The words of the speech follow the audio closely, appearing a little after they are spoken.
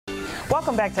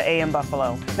Welcome back to AM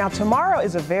Buffalo. Now, tomorrow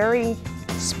is a very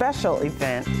special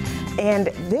event, and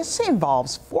this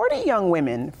involves 40 young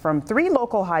women from 3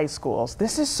 local high schools.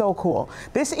 This is so cool.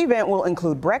 This event will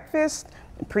include breakfast,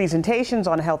 presentations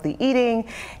on healthy eating,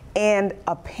 and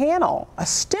a panel, a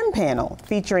STEM panel,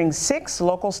 featuring 6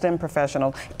 local STEM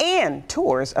professionals and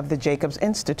tours of the Jacobs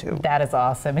Institute. That is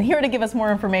awesome. And here to give us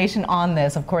more information on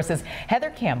this, of course, is Heather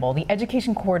Campbell, the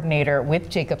education coordinator with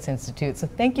Jacobs Institute. So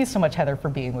thank you so much, Heather, for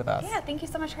being with us. Yeah, thank you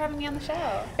so much for having me on the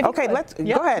show. Okay, go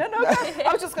ahead. No,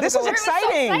 I was just going to This is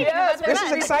exciting. Yes, this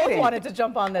is exciting. I wanted to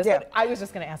jump on this, but I was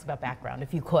just going to ask about background,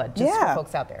 if you could, just for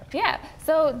folks out there. Yeah,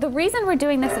 so the reason we're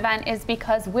doing this event is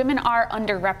because women are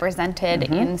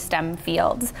underrepresented in STEM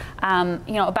fields.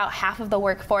 You know, about half of the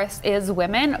workforce is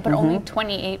women, but only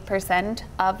 28%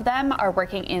 of them are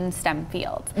working in STEM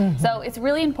fields. So it's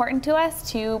really important to us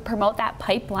to promote that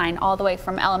pipeline all the way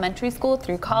from elementary school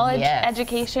through college,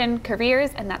 education,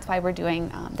 careers, and that's why we're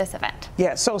doing this event.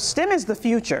 Yeah, so STEM is the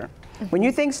future. When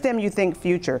you think STEM, you think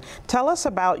future. Tell us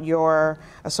about your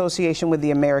association with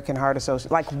the American Heart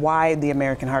Association, like why the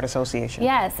American Heart Association?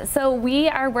 Yes, so we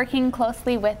are working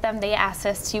closely with them. They asked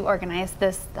us to organize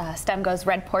this STEM Goes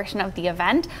Red portion of the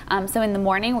event. So in the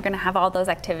morning, we're going to have all those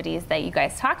activities that you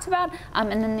guys talked about.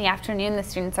 And then in the afternoon, the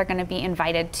students are going to be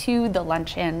invited to the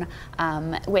luncheon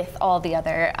with all the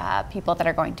other people that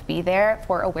are going to be there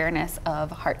for awareness of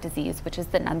heart disease, which is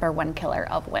the #1 killer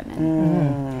of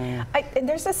women. And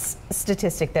there's this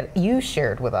statistic that you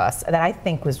shared with us that I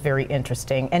think was very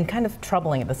interesting and kind of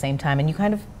troubling at the same time, and you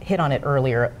kind of hit on it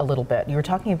earlier a little bit. You were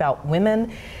talking about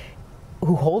women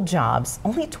who hold jobs.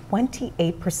 Only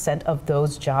 28% of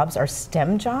those jobs are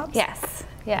STEM jobs? Yes.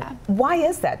 Yeah. Why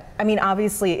is that? I mean,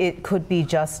 obviously it could be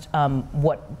just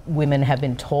what women have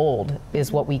been told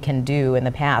is what we can do in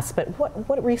the past, but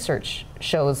what research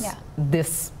shows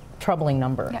this troubling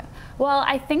number? Yeah. Well,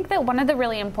 I think that one of the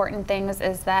really important things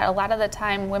is that a lot of the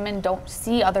time women don't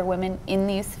see other women in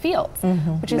these fields,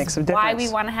 which is why we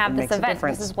want to have this event.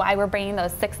 This is why we're bringing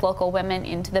those 6 local women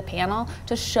into the panel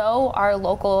to show our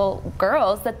local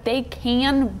girls that they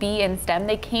can be in STEM,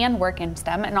 they can work in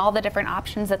STEM, and all the different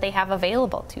options that they have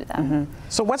available to them.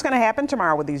 So what's going to happen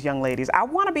tomorrow with these young ladies? I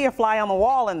want to be a fly on the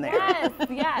wall in there. Yes,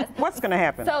 yes. What's going to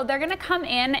happen? So they're going to come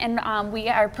in, and we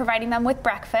are providing them with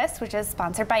breakfast, which is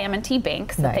sponsored by M&T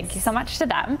Bank, so thank you so much to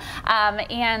them.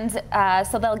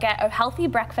 So they'll get a healthy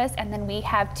breakfast, and then we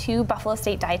have 2 Buffalo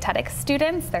State dietetics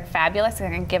students. They're fabulous. They're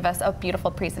going to give us a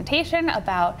beautiful presentation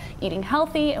about eating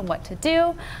healthy and what to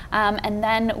do. And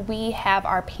then we have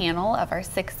our panel of our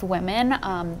 6 women,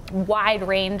 wide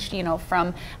range, you know,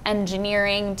 from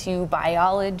engineering to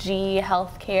biology,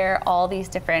 healthcare, all these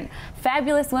different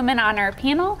fabulous women on our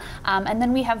panel. And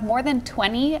then we have more than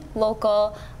 20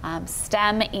 local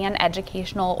STEM and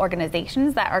educational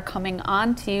organizations that are coming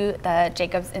onto the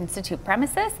Jacobs Institute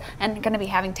premises and going to be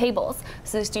having tables.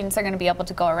 So the students are going to be able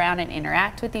to go around and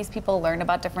interact with these people, learn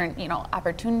about different, you know,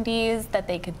 opportunities that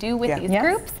they could do with these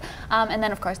groups. And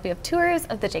then, of course, we have tours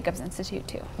of the Jacobs Institute,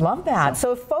 too. Love that.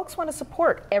 So if folks want to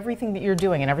support everything that you're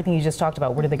doing and everything you just talked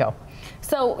about, where do they go?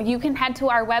 So you can head to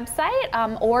our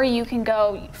website, or you can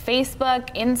go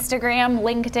Facebook, Instagram,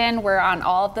 LinkedIn. We're on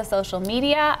all of the social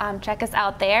media. Check us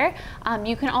out there.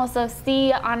 You can also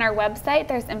see on our website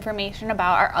there's information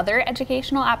about our other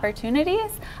educational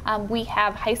opportunities. We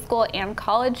have high school and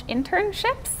college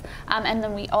internships, and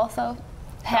then we also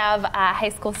have high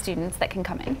school students that can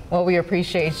come in. Well, we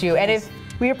appreciate you, and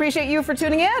we appreciate you for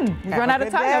tuning in. We've run out of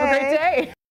time. Have a great day.